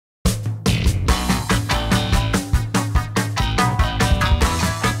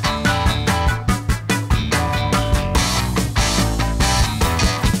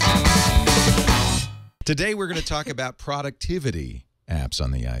Today we're going to talk about productivity apps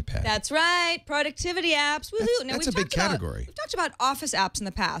on the iPad. That's right, productivity apps. Woohoo! That's a big category. We've talked about office apps in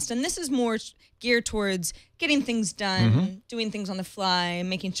the past, and this is more geared towards getting things done, doing things on the fly,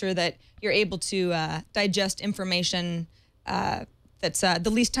 making sure that you're able to digest information that's the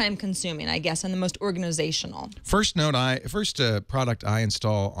least time consuming, I guess, and the most organizational. First product I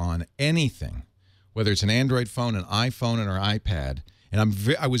install on anything, whether it's an Android phone, an iPhone, or an iPad, and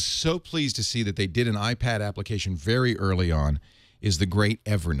I was so pleased to see that they did an iPad application very early on, is the great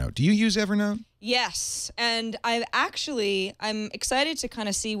Evernote. Do you use Evernote? Yes, and I'm excited to kind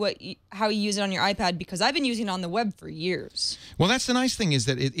of see how you use it on your iPad, because I've been using it on the web for years. Well, that's the nice thing, is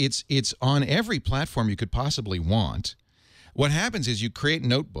that it's on every platform you could possibly want. What happens is you create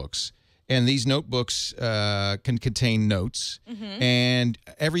notebooks, and these notebooks can contain notes and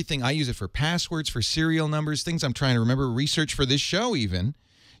everything. I use it for passwords, for serial numbers, things I'm trying to remember, research for this show even.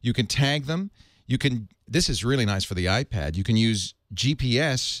 You can tag them. This is really nice for the iPad. You can use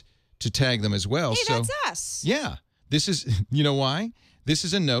GPS to tag them as well. Hey, that's us. Yeah. This is, you know why? This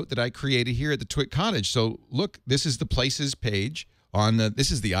is a note that I created here at the Twit Cottage. So look, this is the Places page on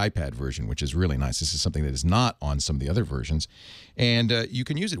this is the iPad version, which is really nice. This is something that is not on some of the other versions. And you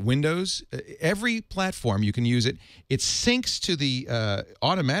can use it. Windows, every platform you can use it. It syncs to the,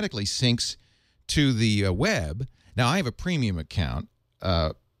 automatically syncs to the web. Now, I have a premium account.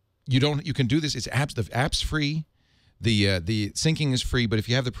 You can do this. The app's free. The syncing is free, but if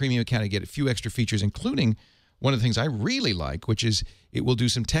you have the premium account, you get a few extra features, including one of the things I really like, which is it will do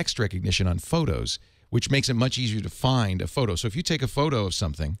some text recognition on photos, which makes it much easier to find a photo. So if you take a photo of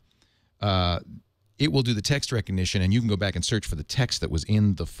something, it will do the text recognition, and you can go back and search for the text that was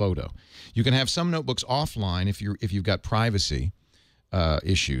in the photo. You can have some notebooks offline if you've got privacy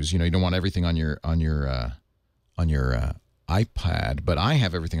issues. You know, you don't want everything on your iPad, but I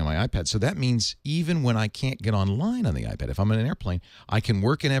have everything on my iPad. So that means even when I can't get online on the iPad, if I'm in an airplane, I can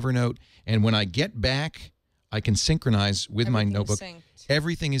work in Evernote, and when I get back, I can synchronize with my notebook.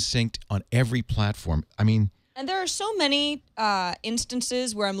 Everything is synced on every platform. I mean, and there are so many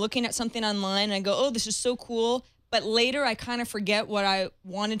instances where I'm looking at something online and I go, oh, this is so cool. But later I kind of forget what I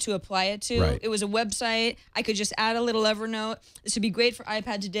wanted to apply it to. Right. It was a website. I could just add a little Evernote. This would be great for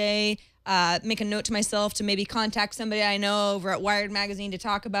iPad today. Make a note to myself to maybe contact somebody I know over at Wired Magazine to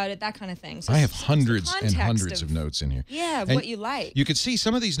talk about it, that kind of thing. So I have hundreds and hundreds of notes in here. Yeah, and what you like. You can see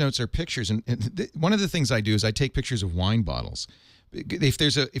some of these notes are pictures, and one of the things I do is I take pictures of wine bottles. If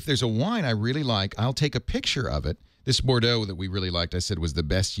there's a wine I really like, I'll take a picture of it. This Bordeaux that we really liked, I said, was the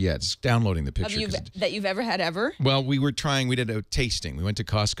best yet. It's downloading the picture. That you've ever had ever? Well, we did a tasting. We went to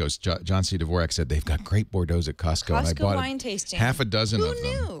Costco. John C. Dvorak said, they've got great Bordeaux's at Costco. And I bought wine tasting. half a dozen of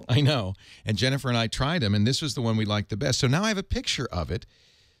them. Who knew? I know. And Jennifer and I tried them, and this was the one we liked the best. So now I have a picture of it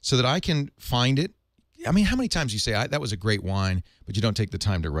so that I can find it. I mean, how many times you say that was a great wine, but you don't take the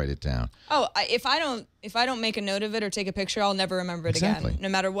time to write it down? Oh, if I don't make a note of it or take a picture, I'll never remember it again, no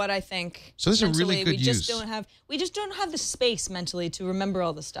matter what I think. So this is a really good use. We just don't have the space mentally to remember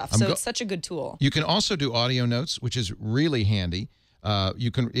all the stuff. So it's such a good tool. You can also do audio notes, which is really handy.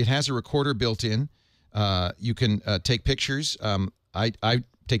 It has a recorder built in. You can take pictures. I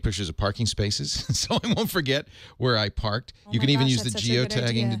take pictures of parking spaces, so I won't forget where I parked. You can even use the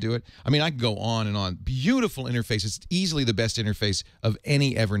geotagging to do it. I mean, I can go on and on. Beautiful interface. It's easily the best interface of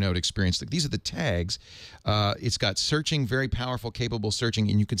any Evernote experience. Like, these are the tags. It's got searching, very powerful, capable searching,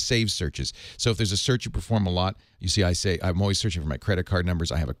 and you can save searches. So if there's a search you perform a lot, you see I say, I'm always searching for my credit card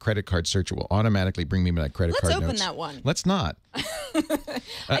numbers. I have a credit card search. It will automatically bring me my credit card notes. Let's open that one. Let's not.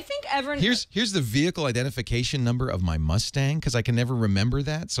 I think Evernote... Here's the vehicle identification number of my Mustang, because I can never remember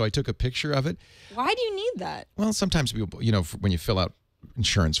that, so I took a picture of it. Why do you need that? Well, sometimes people, you know, when you fill out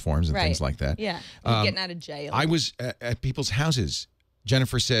insurance forms and things like that. Yeah, you're getting out of jail. I was at people's houses.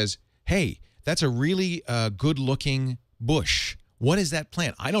 Jennifer says, hey, that's a really good-looking bush. What is that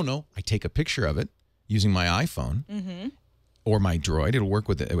plant? I don't know. I take a picture of it using my iPhone. Or my Droid. It'll work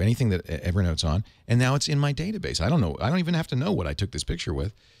with anything that Evernote's on. And now it's in my database. I don't know. I don't even have to know what I took this picture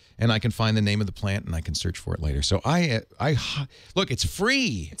with. And I can find the name of the plant, and I can search for it later. So look, it's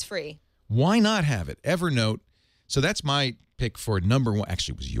free. It's free. Why not have it? Evernote. So that's my pick for number one.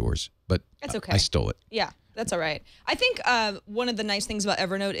 Actually, it was yours, but it's okay. I stole it. Yeah, that's all right. I think one of the nice things about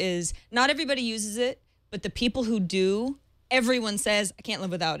Evernote is not everybody uses it, but the people who do, everyone says, I can't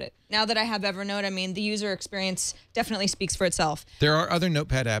live without it. Now that I have Evernote, I mean, the user experience definitely speaks for itself. There are other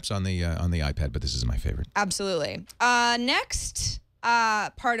notepad apps on the iPad, but this is my favorite. Absolutely. Next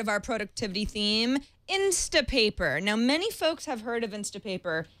part of our productivity theme, Instapaper. Now, many folks have heard of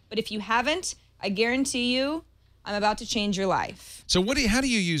Instapaper, but if you haven't, I guarantee you, I'm about to change your life. So how do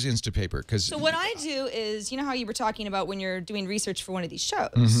you use Instapaper? So what I do is, you know how you were talking about when you're doing research for one of these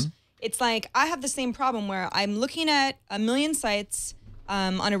shows? It's like I have the same problem where I'm looking at a million sites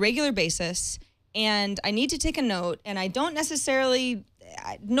on a regular basis, and I need to take a note, and I don't necessarily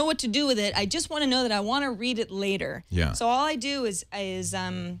know what to do with it. I just want to know that I want to read it later. Yeah. So all I do is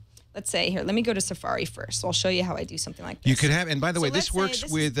let's say here, let me go to Safari first. So I'll show you how I do something like this. You could have, and by the way, this works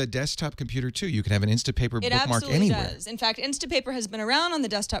with a desktop computer too. You can have an Instapaper bookmark anywhere. It does. In fact, Instapaper has been around on the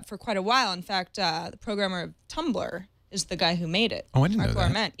desktop for quite a while. In fact, the programmer of Tumblr is the guy who made it. Oh, I didn't know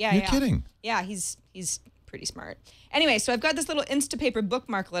that. Yeah, You're kidding. Yeah, he's pretty smart. Anyway, so I've got this little Instapaper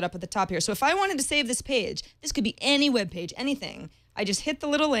bookmark lit up at the top here. So if I wanted to save this page, this could be any web page, anything. I just hit the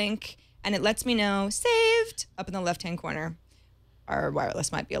little link, and it lets me know saved up in the left-hand corner. Our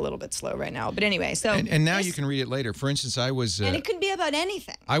wireless might be a little bit slow right now, but anyway. So and now you can read it later. For instance, and it could be about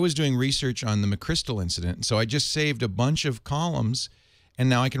anything. I was doing research on the McChrystal incident, so I just saved a bunch of columns, and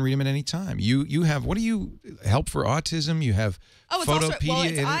now I can read them at any time. You have, what do you, Help for Autism? You have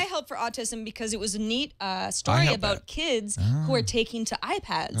Photopedia. It's I Help for Autism because it was a neat story about kids who are taking to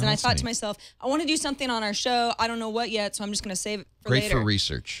iPads. And I thought to myself, I want to do something on our show. I don't know what yet, so I'm just going to save it for later. Great for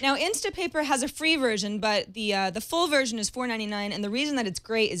research. Now, Instapaper has a free version, but the full version is $4.99. And the reason that it's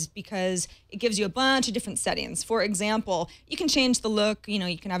great is because it gives you a bunch of different settings. For example, you can change the look. You know,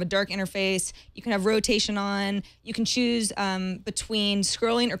 you can have a dark interface. You can have rotation on. You can choose between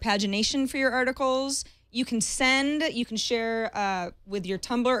scrolling or pagination for your articles. You can share with your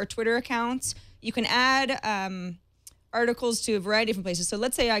Tumblr or Twitter accounts. You can add articles to a variety of different places. So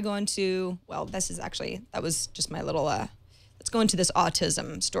let's say I go into, well, that was just my little, let's go into this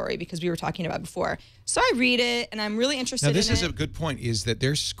autism story because we were talking about before. So I read it, and I'm really interested in it. Now, this is a good point, is that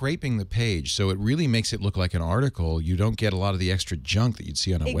they're scraping the page, so it really makes it look like an article. You don't get a lot of the extra junk that you'd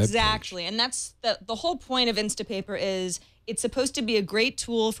see on a web page. Exactly, and that's the whole point of Instapaper is it's supposed to be a great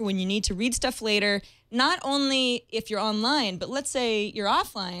tool for when you need to read stuff later, not only if you're online, but let's say you're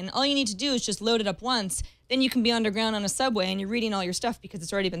offline. All you need to do is just load it up once. Then you can be underground on a subway and you're reading all your stuff because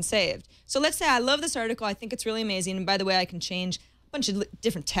it's already been saved. So let's say I love this article. I think it's really amazing. And by the way, I can change a bunch of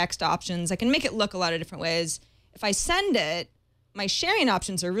different text options. I can make it look a lot of different ways. If I send it, my sharing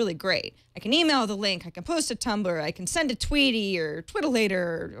options are really great. I can email the link. I can post to Tumblr. I can send a Tweety or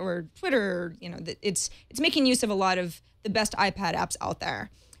Twitter or Twitter. You know, it's making use of a lot of the best iPad apps out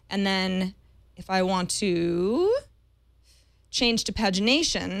there. And then if I want to change to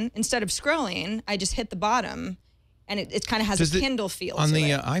pagination, instead of scrolling, I just hit the bottom, and it kind of has a Kindle feel on to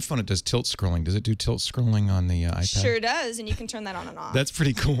the it. iPhone, it does tilt scrolling. Does it do tilt scrolling on the iPad? Sure does, and you can turn that on and off. That's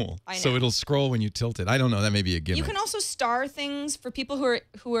pretty cool. I know. So it'll scroll when you tilt it. I don't know. That may be a gimmick. You can also star things for people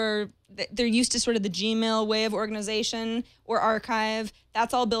who are they're used to sort of the Gmail way of organization or archive.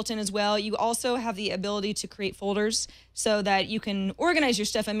 That's all built in as well. You also have the ability to create folders so that you can organize your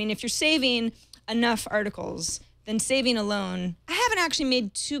stuff. I mean, if you're saving enough articles, then saving alone, I haven't actually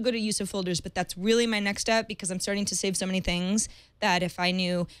made too good a use of folders, but that's really my next step because I'm starting to save so many things that if I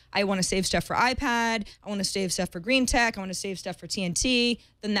knew I want to save stuff for iPad, I want to save stuff for Green Tech, I want to save stuff for TNT,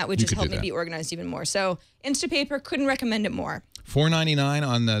 then that would just help me be organized even more. So Instapaper, couldn't recommend it more. $4.99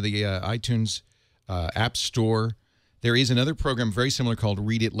 on the iTunes App Store. There is another program very similar called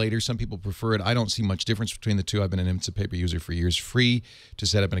Read It Later. Some people prefer it. I don't see much difference between the two. I've been an Instapaper user for years. Free to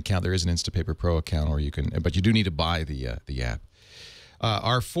set up an account. There is an Instapaper Pro account, or you can, but you do need to buy the app.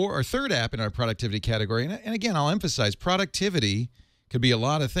 Our third app in our productivity category, and again, I'll emphasize productivity could be a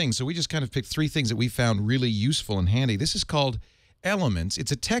lot of things. So we just kind of picked 3 things that we found really useful and handy. This is called Elements.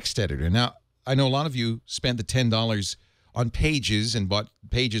 It's a text editor. Now, I know a lot of you spent the $10 on Pages and bought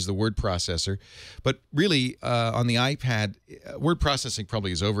Pages, the word processor. But really, on the iPad, word processing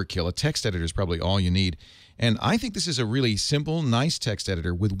probably is overkill. A text editor is probably all you need. And I think this is a really simple, nice text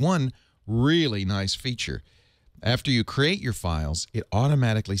editor with one really nice feature. After you create your files, it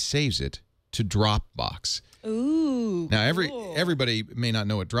automatically saves it to Dropbox. Ooh. Now, everybody may not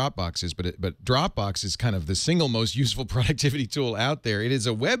know what Dropbox is, but Dropbox is kind of the single most useful productivity tool out there. It is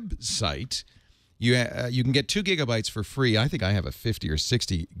a website. You can get 2 gigabytes for free. I think I have a 50 or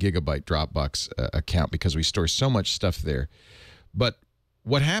 60 gigabyte Dropbox account because we store so much stuff there. But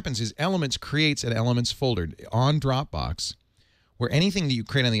what happens is Elements creates an Elements folder on Dropbox where anything that you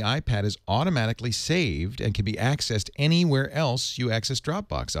create on the iPad is automatically saved and can be accessed anywhere else you access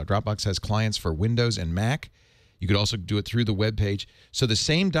Dropbox. Now, Dropbox has clients for Windows and Mac. You could also do it through the web page. So the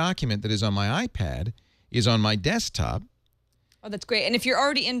same document that is on my iPad is on my desktop. Oh, that's great. And if you're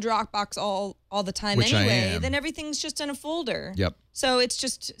already in Dropbox all the time Which anyway, then everything's just in a folder. Yep. So it's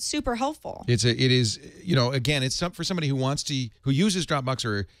just super helpful. It is, again, it's for somebody who uses Dropbox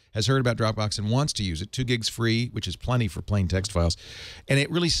or has heard about Dropbox and wants to use it. 2 gigs free, which is plenty for plain text files. And it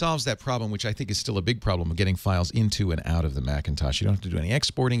really solves that problem, which I think is still a big problem of getting files into and out of the Macintosh. You don't have to do any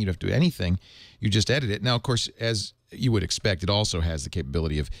exporting. You don't have to do anything. You just edit it. Now, of course, as you would expect, it also has the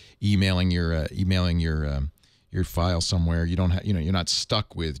capability of emailing your file somewhere. You don't you're not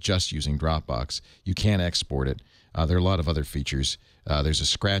stuck with just using Dropbox. You can export it. There are a lot of other features. There's a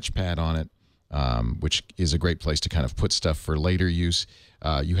scratch pad on it, which is a great place to kind of put stuff for later use.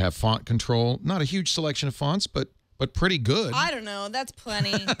 You have font control. Not a huge selection of fonts, but pretty good. I don't know. That's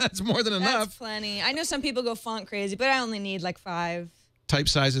plenty. That's more than enough. That's plenty. I know some people go font crazy, but I only need like 5. Type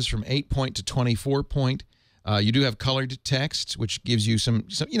sizes from 8-point to 24-point. You do have colored text, which gives you some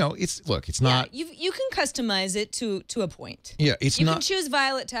it's not. You can customize it to a point. Yeah, you can choose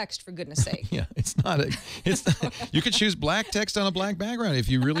violet text, for goodness sake. Yeah, you could choose black text on a black background if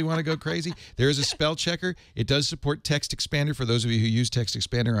you really want to go crazy. There is a spell checker. It does support Text Expander for those of you who use Text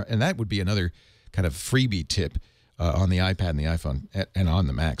Expander, and that would be another kind of freebie tip on the iPad and the iPhone, and on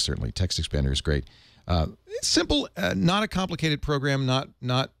the Mac certainly. Text Expander is great. It's simple, not a complicated program,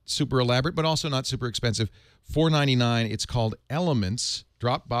 not super elaborate, but also not super expensive. $4.99. It's called Elements,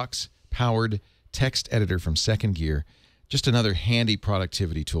 Dropbox-powered text editor from Second Gear. Just another handy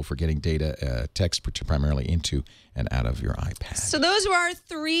productivity tool for getting data, text primarily into and out of your iPad. So those are our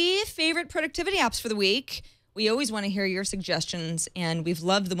 3 favorite productivity apps for the week. We always want to hear your suggestions, and we've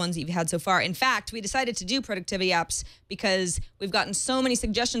loved the ones that you've had so far. In fact, we decided to do productivity apps because we've gotten so many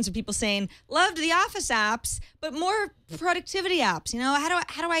suggestions of people saying, loved the Office apps, but more productivity apps.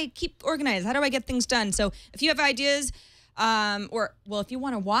 How do I keep organized? How do I get things done? So if you have ideas, if you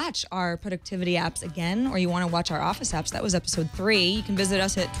want to watch our productivity apps again, or you want to watch our Office apps, that was episode 3. You can visit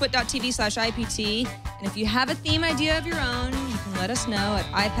us at twit.tv/IPT. And if you have a theme idea of your own, you can let us know at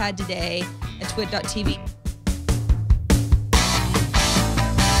iPad today at twit.tv.